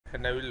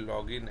and I will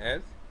log in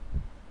as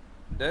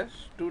the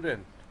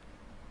student.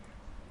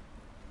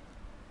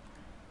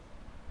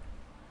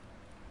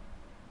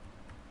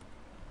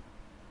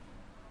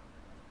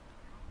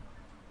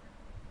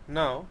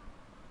 Now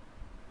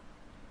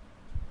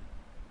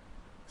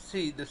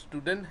see, the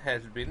student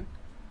has been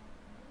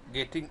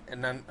getting a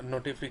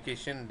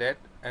notification that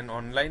an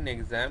online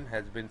exam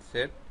has been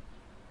set.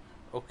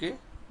 Okay,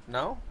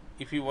 now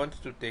if he wants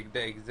to take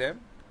the exam,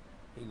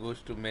 he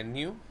goes to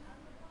menu,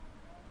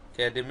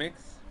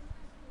 academics,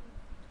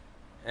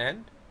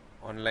 and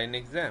online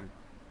exam.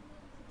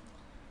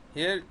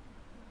 Here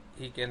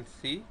he can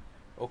see,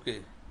 okay,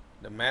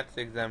 the maths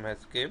exam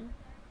has came.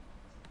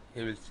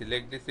 He will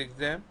select this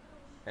exam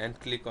and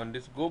click on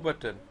this go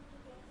button.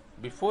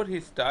 Before he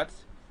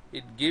starts,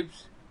 it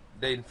gives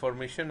the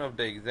information of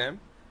the exam,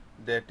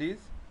 that is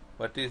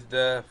what is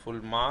the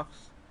full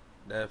marks,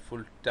 the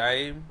full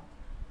time,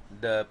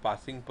 the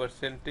passing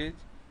percentage,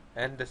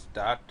 and the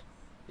start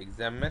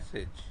exam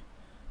message.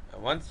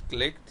 Once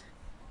clicked,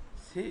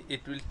 see,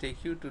 it will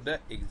take you to the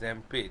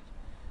exam page.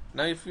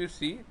 Now if you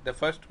see, the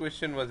first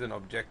question was an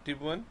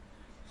objective one,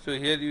 so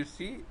here you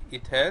see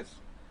it has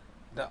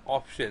the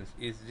options.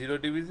 Is 0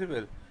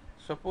 divisible?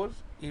 Suppose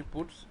he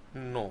puts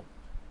no,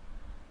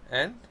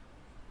 and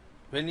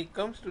when he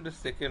comes to the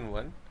second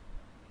one,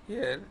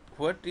 here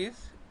what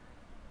is,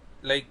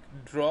 like,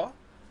 draw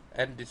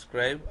and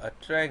describe a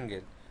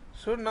triangle.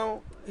 So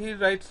now he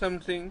writes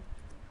something,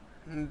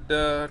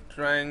 the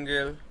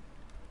triangle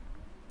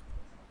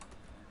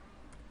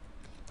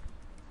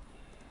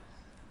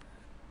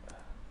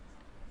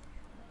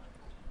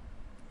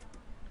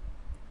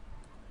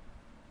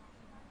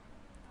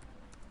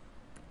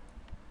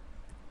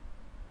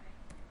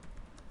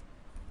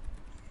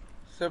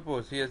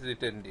suppose he has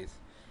written this,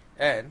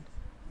 and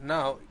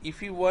now if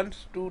he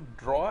wants to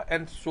draw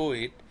and show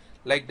it,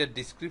 like the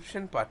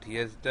description part he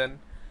has done,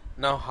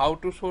 now how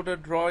to show the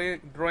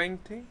drawing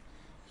thing,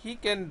 he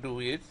can do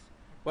it.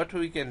 What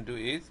we can do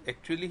is,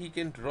 actually he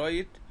can draw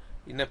it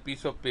in a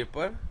piece of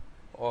paper,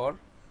 or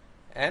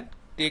and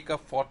take a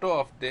photo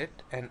of that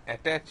and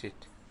attach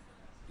it.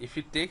 If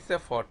he takes a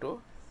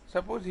photo,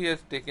 suppose he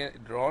has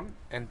drawn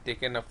and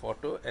taken a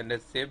photo and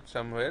has saved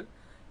somewhere,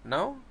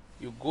 now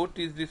you go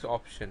to this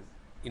option,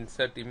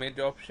 insert image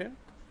option,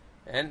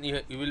 and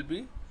you will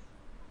be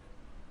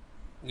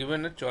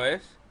given a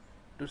choice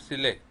to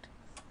select.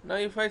 Now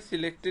if I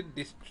selected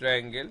this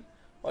triangle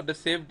or the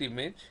saved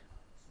image,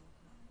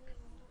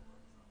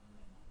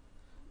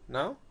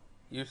 now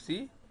you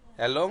see,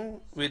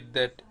 along with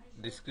that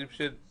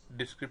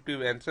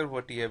descriptive answer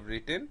what he have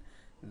written,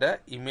 the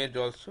image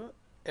also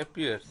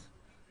appears,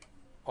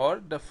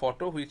 or the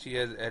photo which he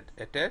has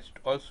attached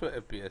also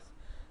appears.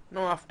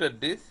 Now after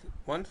this,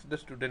 once the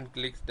student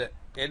clicks the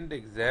end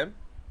exam,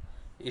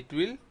 it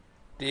will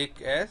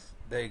take as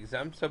the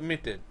exam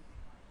submitted,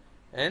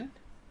 and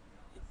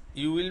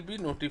you will be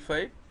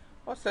notified,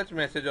 or such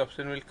message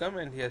option will come,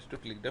 and he has to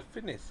click the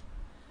finish.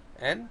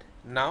 And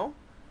now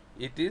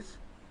it is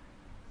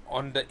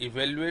on the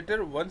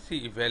evaluator. Once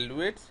he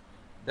evaluates,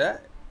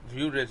 the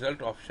view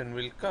result option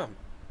will come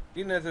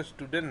in as a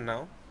student.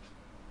 Now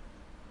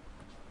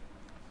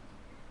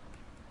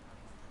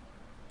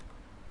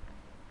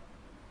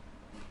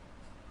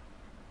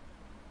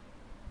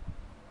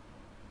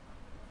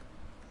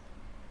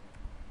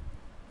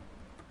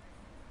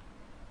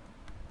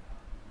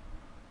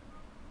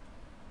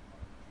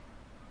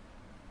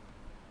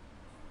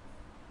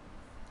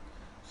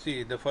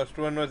see, the first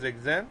one was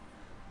exam.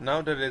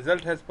 Now the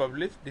result has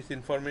published. This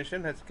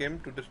information has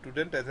came to the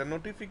student as a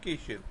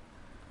notification.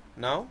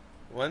 Now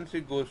once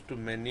he goes to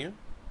menu,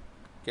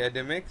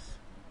 academics,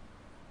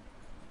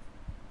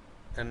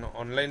 and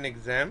online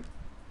exam,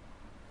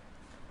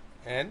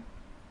 and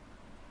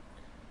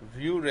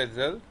view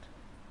result,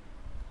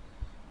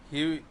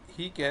 he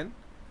can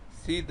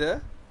see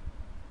the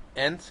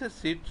answer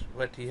sheet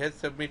what he has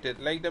submitted,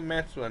 like the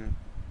maths one,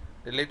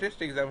 the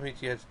latest exam which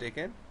he has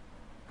taken.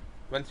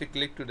 Once you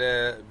click to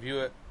the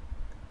view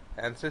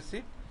answer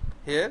sheet,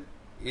 here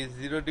is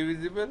 0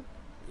 divisible,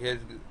 he has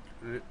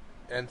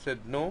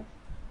answered no,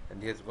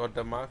 and he has got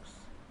the marks,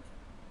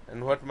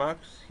 and what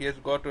marks he has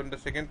got on the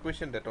second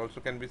question, that also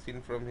can be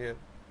seen from here.